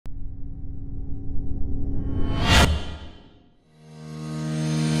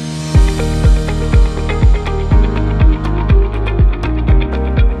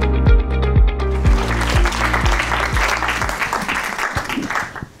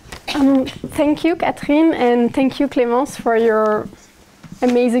Thank you, Catherine, and thank you, Clémence, for your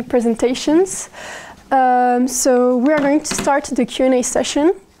amazing presentations. So we are going to start the Q&A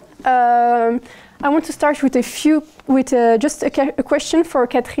session. I want to start with just a question for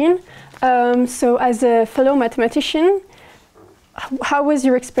Catherine. So as a fellow mathematician, how was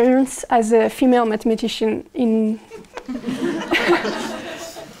your experience as a female mathematician in...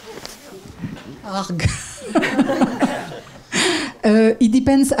 Arg. It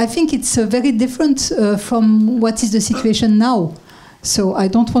depends. I think it's very different from what is the situation now. So I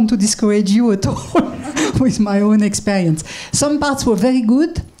don't want to discourage you at all with my own experience. Some parts were very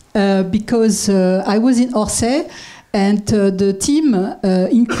good because I was in Orsay and the team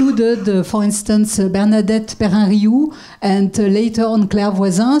included, for instance, Bernadette Perrin-Rioux and later on Claire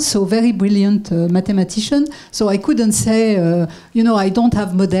Voisin, so very brilliant mathematician. So I couldn't say, I don't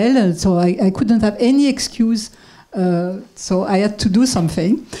have model, so I couldn't have any excuse. So I had to do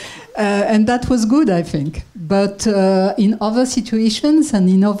something. And that was good, I think. But in other situations and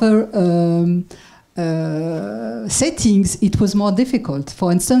in other settings, it was more difficult.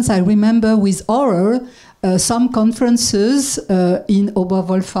 For instance, I remember with horror some conferences in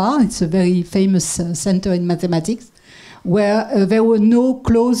Oberwolfach, it's a very famous center in mathematics, where there were no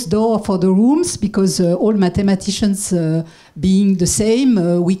closed door for the rooms because all mathematicians being the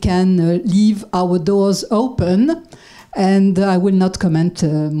same, we can leave our doors open. And I will not comment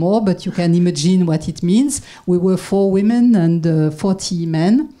more, but you can imagine what it means. We were 4 women and 40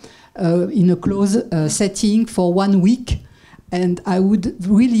 men in a closed setting for 1 week. And I would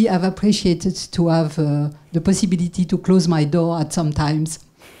really have appreciated to have the possibility to close my door at some times.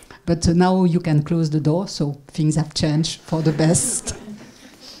 But now you can close the door, so things have changed for the best.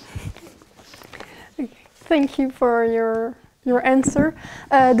 Okay. Thank you for your answer.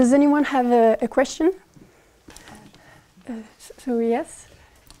 Does anyone have a question? So yes.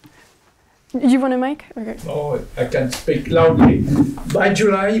 Do you want a mic? Okay. Oh, I can speak loudly. By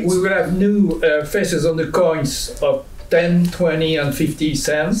July, we will have new faces on the coins of 10, 20 and 50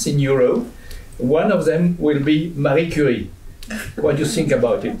 cents in euro. One of them will be Marie Curie. What do you think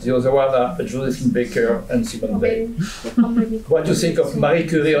about it? The other one are Josephine Baker and Simone Weil. What do you think of Marie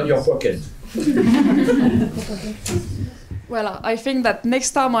Curie on your pocket? Well, I think that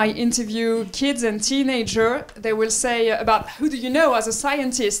next time I interview kids and teenagers, they will say about who do you know as a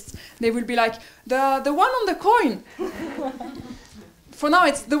scientist? They will be like, the one on the coin. For now,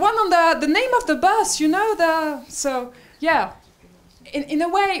 it's the one on the name of the bus, So, yeah, in a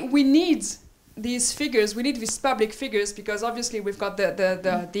way, we need these figures, we need these public figures, because obviously we've got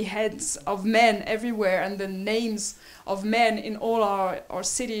the heads of men everywhere and the names of men in all our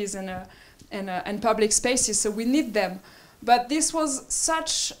cities and public spaces, so we need them. But this was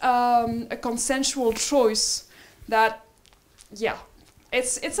such a consensual choice that, yeah,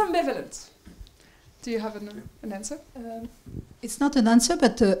 it's ambivalent. Do you have an answer? It's not an answer,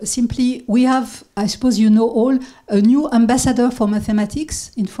 but simply we have, I suppose you know all, a new ambassador for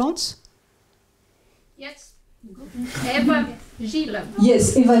mathematics in France. Yes, Eva Gilles.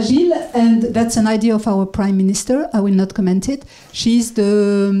 Yes, Eva Gilles, and that's an idea of our Prime Minister. I will not comment it. She is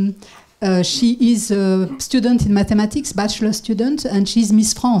a student in mathematics, bachelor student, and she's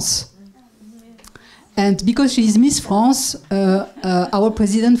Miss France. And because she is Miss France, our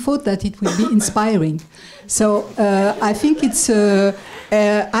president thought that it would be inspiring. So I think it's...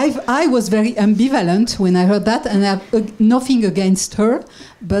 I was very ambivalent when I heard that, and I have nothing against her,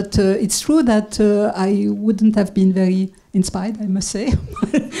 but it's true that I wouldn't have been very inspired, I must say,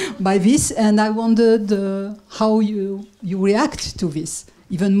 by this, and I wondered how you react to this,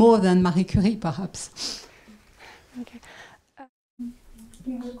 even more than Marie Curie, perhaps. Okay.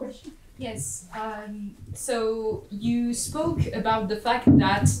 You have a question? Yes. So you spoke about the fact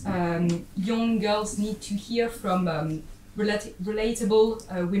that young girls need to hear from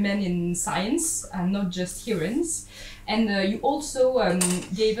relatable women in science and not just heroines. And you also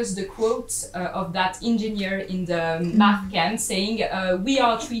gave us the quote of that engineer in the math camp saying, we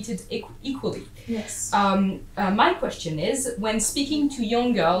are treated equally. Yes. My question is, when speaking to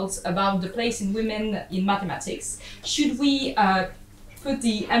young girls about the place in women in mathematics, should we put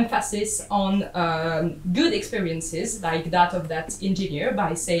the emphasis on good experiences like that of that engineer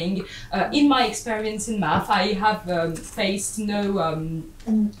by saying, in my experience in math, I have faced no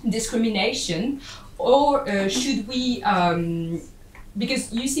discrimination, or should we,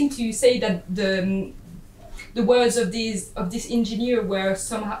 because you seem to say that the words of this engineer were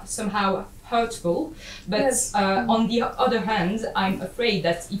somehow hurtful, but yes. On the other hand, I'm afraid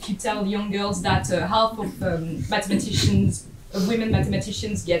that if you tell young girls that half of mathematicians women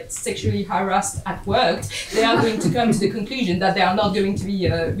mathematicians get sexually harassed at work, they are going to come to the conclusion that they are not going to be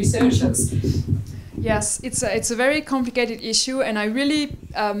researchers. Yes, it's a very complicated issue, and I really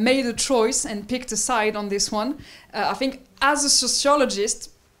made a choice and picked a side on this one. I think as a sociologist,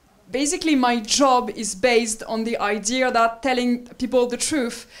 basically my job is based on the idea that telling people the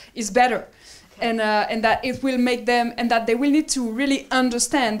truth is better. And that it will make them, and that they will need to really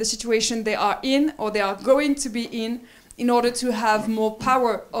understand the situation they are in or they are going to be in order to have more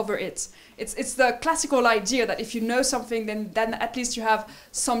power over it. It's the classical idea that if you know something, then at least you have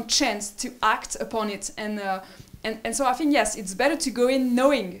some chance to act upon it. And so I think, yes, it's better to go in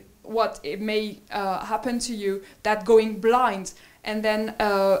knowing what it may happen to you than going blind and then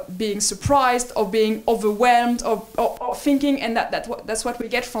being surprised or being overwhelmed or thinking, and that's what we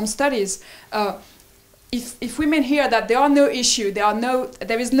get from studies. If women hear that there are no issue,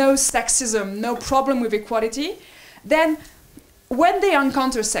 there is no sexism, no problem with equality, then when they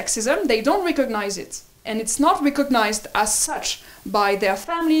encounter sexism, they don't recognize it. And it's not recognized as such by their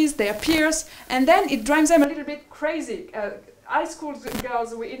families, their peers, and then it drives them a little bit crazy. High school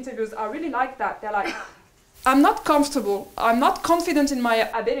girls we interviewed are really like that. They're like, I'm not comfortable, I'm not confident in my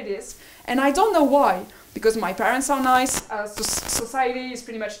abilities, and I don't know why. Because my parents are nice, society is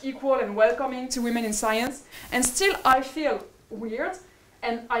pretty much equal and welcoming to women in science, and still I feel weird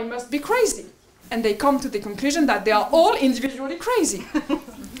and I must be crazy. And they come to the conclusion that they are all individually crazy.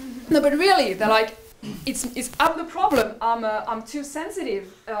 No, but really, they're like, I'm the problem. I'm too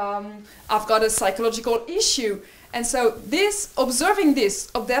sensitive. I've got a psychological issue. And so observing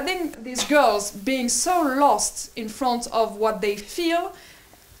these girls being so lost in front of what they feel,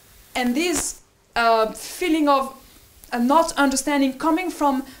 and this feeling of not understanding coming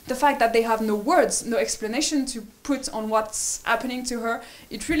from the fact that they have no words, no explanation to put on what's happening to her,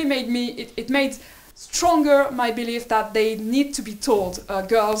 it really made stronger my belief that they need to be told,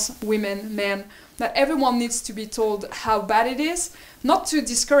 girls, women, men, that everyone needs to be told how bad it is, not to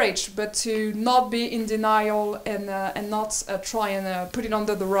discourage, but to not be in denial and not try and put it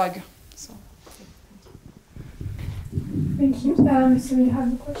under the rug. So. Thank you. So you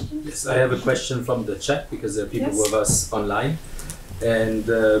have a question? Yes, I have a question from the chat because there are people with us online. And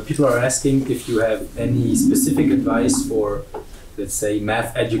people are asking if you have any specific advice for, let's say,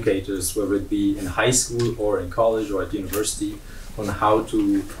 math educators, whether it be in high school or in college or at university, on how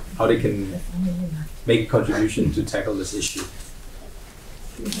they can make a contribution to tackle this issue.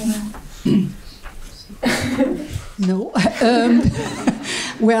 No.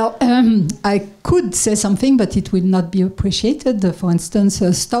 Well, I could say something, but it will not be appreciated. For instance,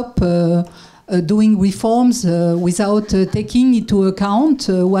 stop doing reforms without taking into account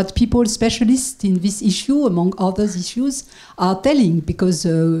what people specialists in this issue, among other issues, are telling. Because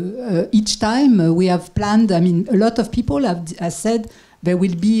each time we have planned, I mean, a lot of people have said there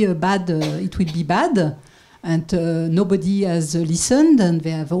will be it will be bad. And nobody has listened, and they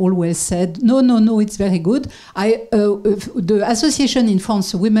have always said, no, it's very good. The association in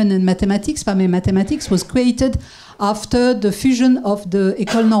France, Women in Mathematics, Femmes Mathematics, was created after the fusion of the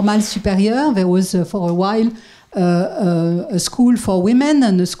École Normale Supérieure. There was, for a while, a school for women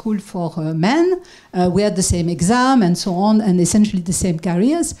and a school for men. We had the same exam and so on, and essentially the same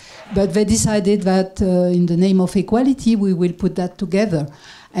careers. But they decided that in the name of equality, we will put that together.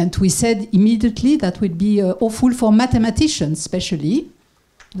 And we said immediately that would be awful for mathematicians, especially.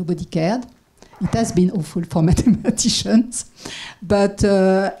 Nobody cared. It has been awful for mathematicians. But,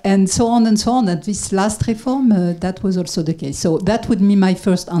 and so on and so on. And this last reform, that was also the case. So that would be my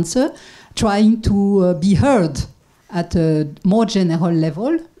first answer, trying to be heard at a more general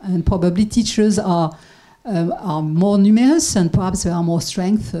level. And probably teachers are more numerous, and perhaps there are more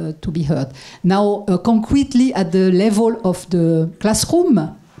strength to be heard. Now, concretely at the level of the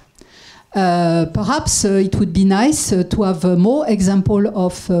classroom, perhaps it would be nice to have more example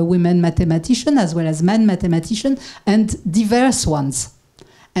of women mathematicians as well as men mathematicians, and diverse ones,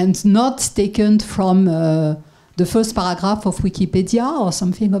 and not taken from the first paragraph of Wikipedia or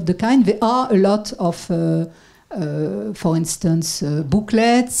something of the kind. There are a lot of, for instance,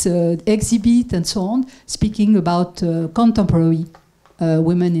 booklets, exhibits, and so on, speaking about contemporary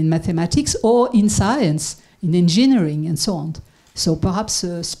women in mathematics or in science, in engineering, and so on. So perhaps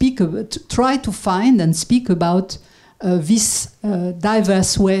try to find and speak about these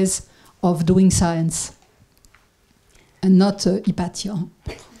diverse ways of doing science, and not Hypatia.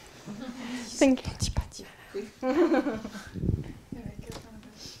 Thank you.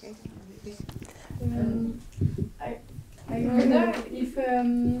 I wonder if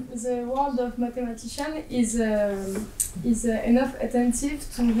the world of mathematician is enough attentive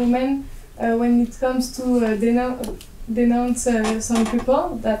to women when it comes to denounce some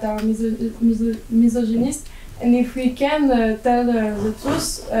people that are misogynist, and if we can tell the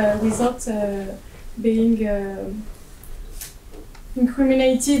truth without being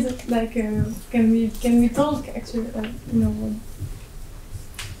incriminated, like can we talk actually?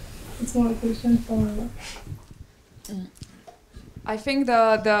 It's more a question for. I think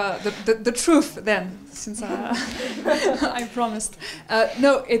the truth then, since I promised.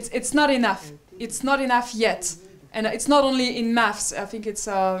 No, it's not enough. It's not enough yet, and it's not only in maths. I think it's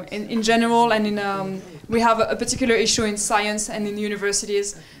in general, and in we have a particular issue in science and in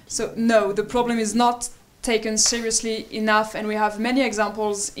universities. So no, the problem is not taken seriously enough, and we have many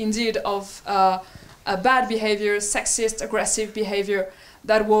examples indeed of bad behavior, sexist, aggressive behavior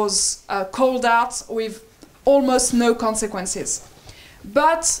that was called out with almost no consequences.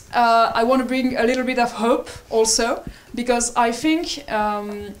 But I want to bring a little bit of hope also, because I think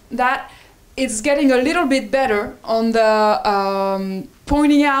that it's getting a little bit better on the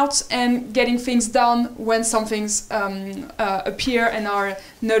pointing out and getting things done when some things appear and are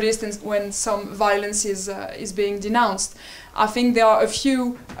noticed, and when some violence is being denounced. I think there are a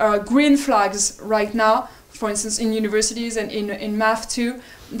few green flags right now, for instance in universities and in math too,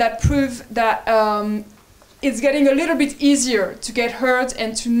 that prove that it's getting a little bit easier to get heard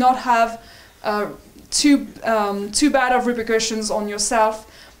and to not have too bad of repercussions on yourself.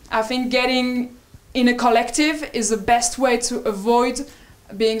 I think getting in a collective is the best way to avoid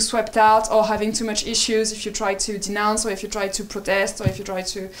being swept out or having too much issues if you try to denounce, or if you try to protest, or if you try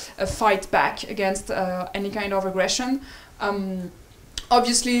to fight back against any kind of aggression.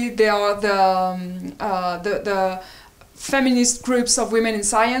 Obviously, there are the feminist groups of women in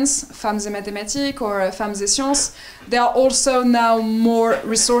science, Femmes et Mathématiques or Femmes et Sciences. There are also now more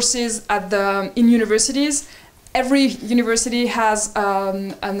resources in universities. Every university has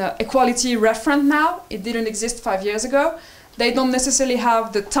an equality referent now. It didn't exist 5 years ago. They don't necessarily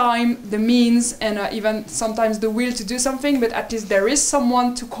have the time, the means, and even sometimes the will to do something, but at least there is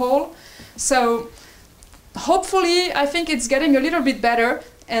someone to call. So hopefully, I think it's getting a little bit better.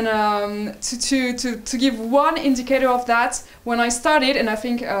 And to give one indicator of that, when I started, and I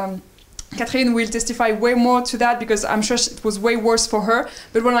think Catherine will testify way more to that, because I'm sure it was way worse for her,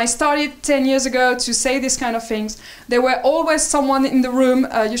 but when I started 10 years ago to say these kind of things, there were always someone in the room,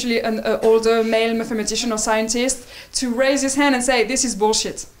 usually an older male mathematician or scientist, to raise his hand and say, this is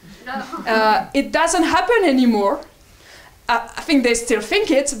bullshit. It doesn't happen anymore. I think they still think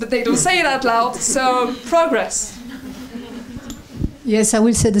it, but they don't say it out loud, so progress. Yes, I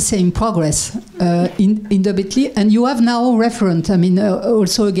will say the same, progress, indubitedly. And you have now referent,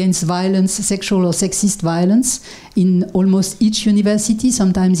 also against violence, sexual or sexist violence, in almost each university,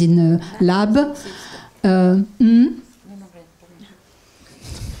 sometimes in a lab.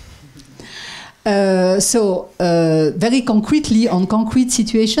 So, very concretely, on concrete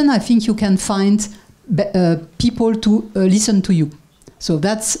situation, I think you can find people to listen to you. So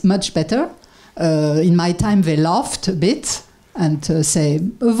that's much better. In my time, they laughed a bit and say,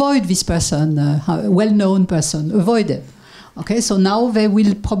 avoid this person, well-known person, avoid it. Okay, so now they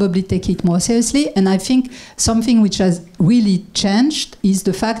will probably take it more seriously. And I think something which has really changed is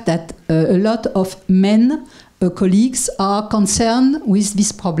the fact that a lot of men colleagues are concerned with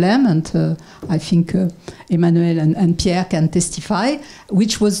this problem. And I think Emmanuel and Pierre can testify,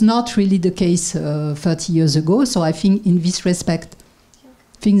 which was not really the case 30 years ago. So I think in this respect,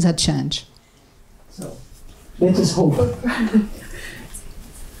 things have changed. So let us hope.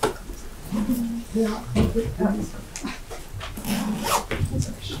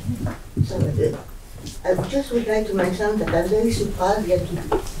 I just would like to mention that I'm very surprised that you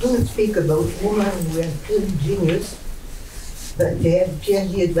don't speak about women who are really genius, but they have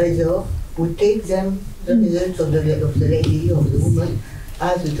PhD advisor who take them the results of the lady or the woman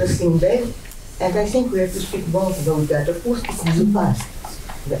as a trusting bed, and I think we have to speak more about that. Of course, it's in the past,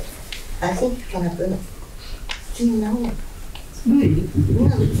 but I think it can happen still now. No,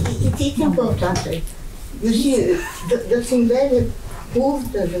 it's important. You see, the symbol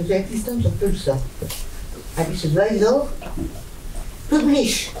proved the existence of pulsar. And this advisor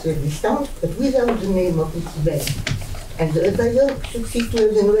published the existence, but without the name of the symbol. And the advisor succeeded to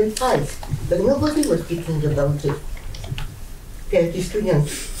the Nobel Prize, but nobody was speaking about it. PhD students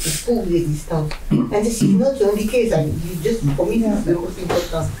to prove the existence. And this is not the only case, just for me, it's the most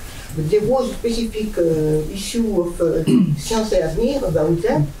important. But there was a specific issue of Science et Avenir about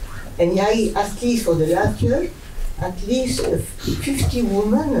that, and I, at least for the last year, at least 50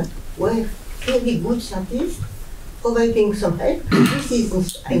 women were really good scientists providing some help. This is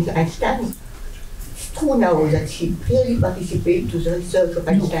Einstein. It's true now that she really participated to the research of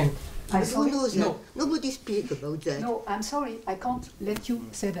Einstein. I Who knows that? No. Nobody speaks about that. No, I'm sorry, I can't let you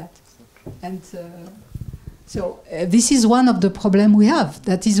say that. And so this is one of the problems we have.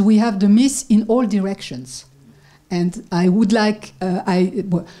 That is, we have the myth in all directions. And I would like,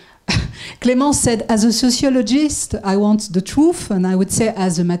 Clémence said, as a sociologist, I want the truth, and I would say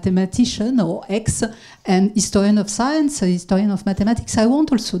as a mathematician or and historian of science, a historian of mathematics, I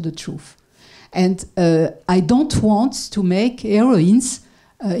want also the truth. And I don't want to make heroines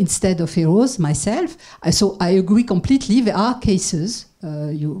instead of heroes myself. So I agree completely. There are cases,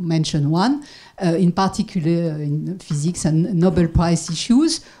 you mentioned one, in particular in physics and Nobel Prize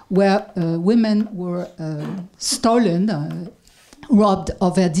issues, where women were stolen, robbed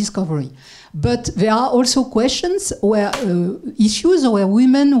of their discovery. But there are also questions where issues where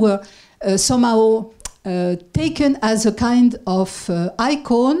women were somehow taken as a kind of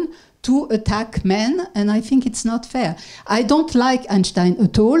icon to attack men, and I think it's not fair. I don't like Einstein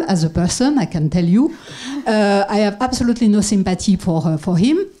at all as a person, I can tell you. I have absolutely no sympathy for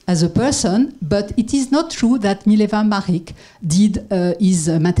him as a person, but it is not true that Mileva Maric did his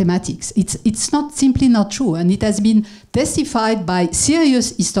mathematics. It's not simply not true, and it has been testified by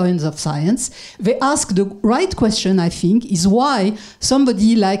serious historians of science. They ask the right question, I think, is why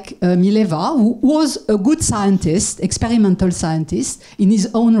somebody like Mileva, who was a good scientist, experimental scientist in his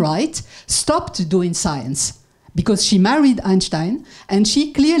own right, stopped doing science. Because she married Einstein, and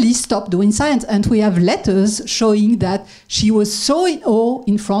she clearly stopped doing science. And we have letters showing that she was so in awe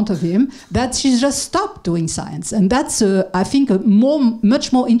in front of him that she just stopped doing science. And that's, I think,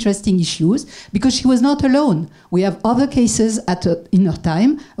 much more interesting issues, because she was not alone. We have other cases in her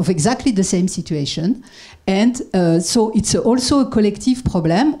time of exactly the same situation. And so it's also a collective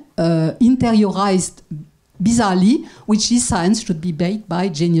problem, interiorized bizarrely, which is science should be made by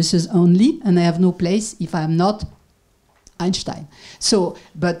geniuses only, and I have no place if I am not Einstein. So,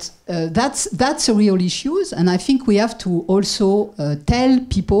 but that's a real issue, and I think we have to also tell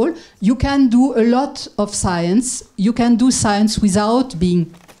people you can do a lot of science. You can do science without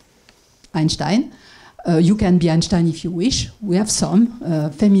being Einstein. You can be Einstein if you wish. We have some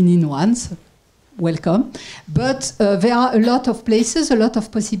feminine ones. Welcome. But there are a lot of places, a lot of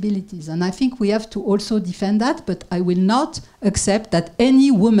possibilities. And I think we have to also defend that, but I will not accept that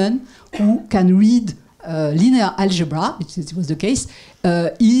any woman who can read linear algebra, which was the case,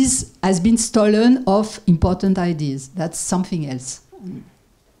 has been stolen of important ideas. That's something else.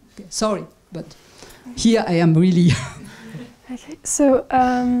 Okay, sorry, but here I am really... Okay, so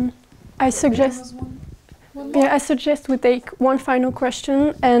I suggest... Yeah, I suggest we take one final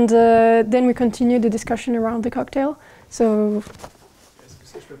question, and then we continue the discussion around the cocktail. So.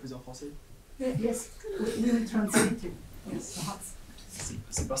 Est-ce que je peux poser en français? Yes, we will translate it. Yes, perhaps.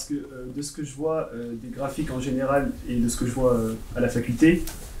 C'est parce que de ce que je vois des graphiques en général et de ce que je vois à la faculté,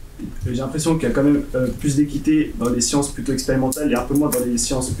 j'ai l'impression qu'il y a quand même plus d'équité dans les sciences plutôt expérimentales et un peu moins dans les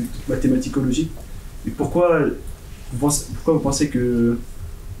sciences plutôt mathématico-logiques. Et pourquoi vous pensez que...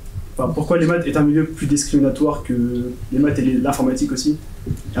 Enfin, pourquoi les maths est un milieu plus discriminatoire que les maths et l'informatique aussi,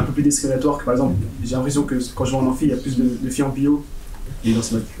 et un peu plus discriminatoire que, par exemple, j'ai l'impression que quand je vais en amphi, il y a plus de filles en bio et dans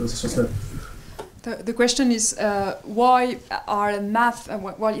ces sciences-là. The question is why are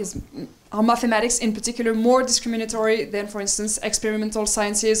are mathematics in particular more discriminatory than, for instance, experimental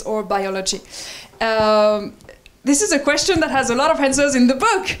sciences or biology? This is a question that has a lot of answers in the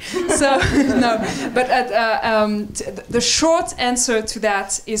book. So, no. But the short answer to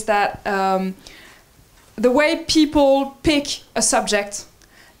that is that the way people pick a subject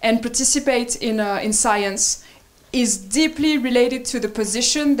and participate in science is deeply related to the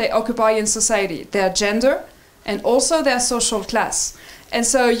position they occupy in society, their gender, and also their social class. And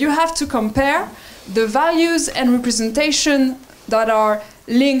so you have to compare the values and representation that are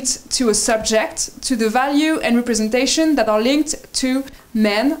linked to a subject to the value and representation that are linked to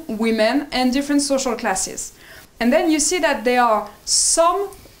men, women, and different social classes. And then you see that there are some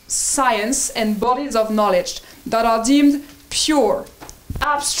science and bodies of knowledge that are deemed pure,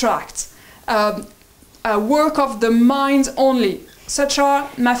 abstract, a work of the mind only, such are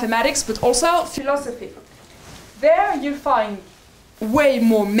mathematics, but also philosophy. There you find way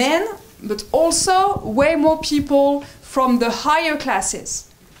more men, but also way more people from the higher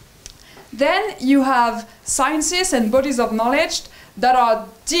classes. Then you have sciences and bodies of knowledge that are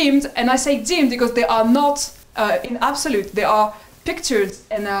deemed, and I say deemed because they are not in absolute, they are pictured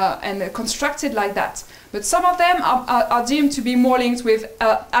and constructed like that. But some of them are deemed to be more linked with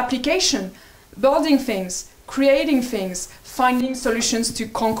application, building things, creating things, finding solutions to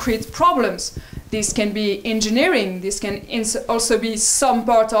concrete problems. This can be engineering, this can also be some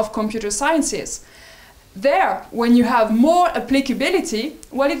part of computer sciences. there, when you have more applicability,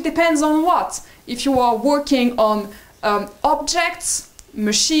 well, it depends on what. If you are working on objects,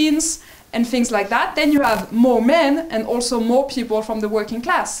 machines, and things like that, then you have more men and also more people from the working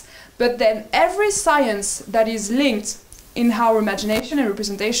class. But then every science that is linked in our imagination and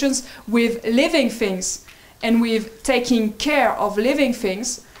representations with living things and with taking care of living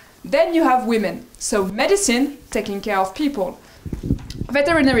things, then you have women. So medicine, taking care of people.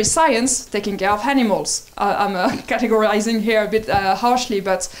 Veterinary science, taking care of animals. I'm categorizing here a bit harshly,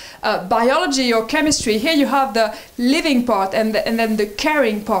 but biology or chemistry, here you have the living part and then the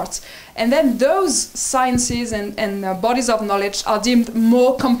caring part. And then those sciences and bodies of knowledge are deemed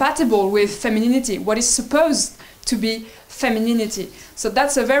more compatible with femininity, what is supposed to be femininity. So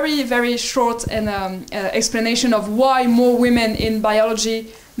that's a very, very short and explanation of why more women in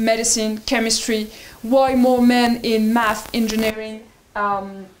biology, medicine, chemistry, why more men in math, engineering,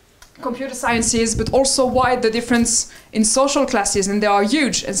 computer sciences, but also why the difference in social classes, and they are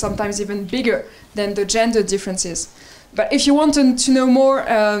huge and sometimes even bigger than the gender differences. But if you want to know more,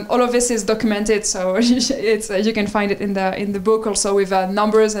 all of this is documented, so you can find it in the book also with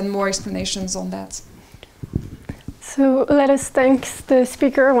numbers and more explanations on that. So let us thank the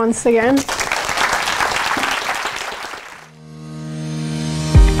speaker once again.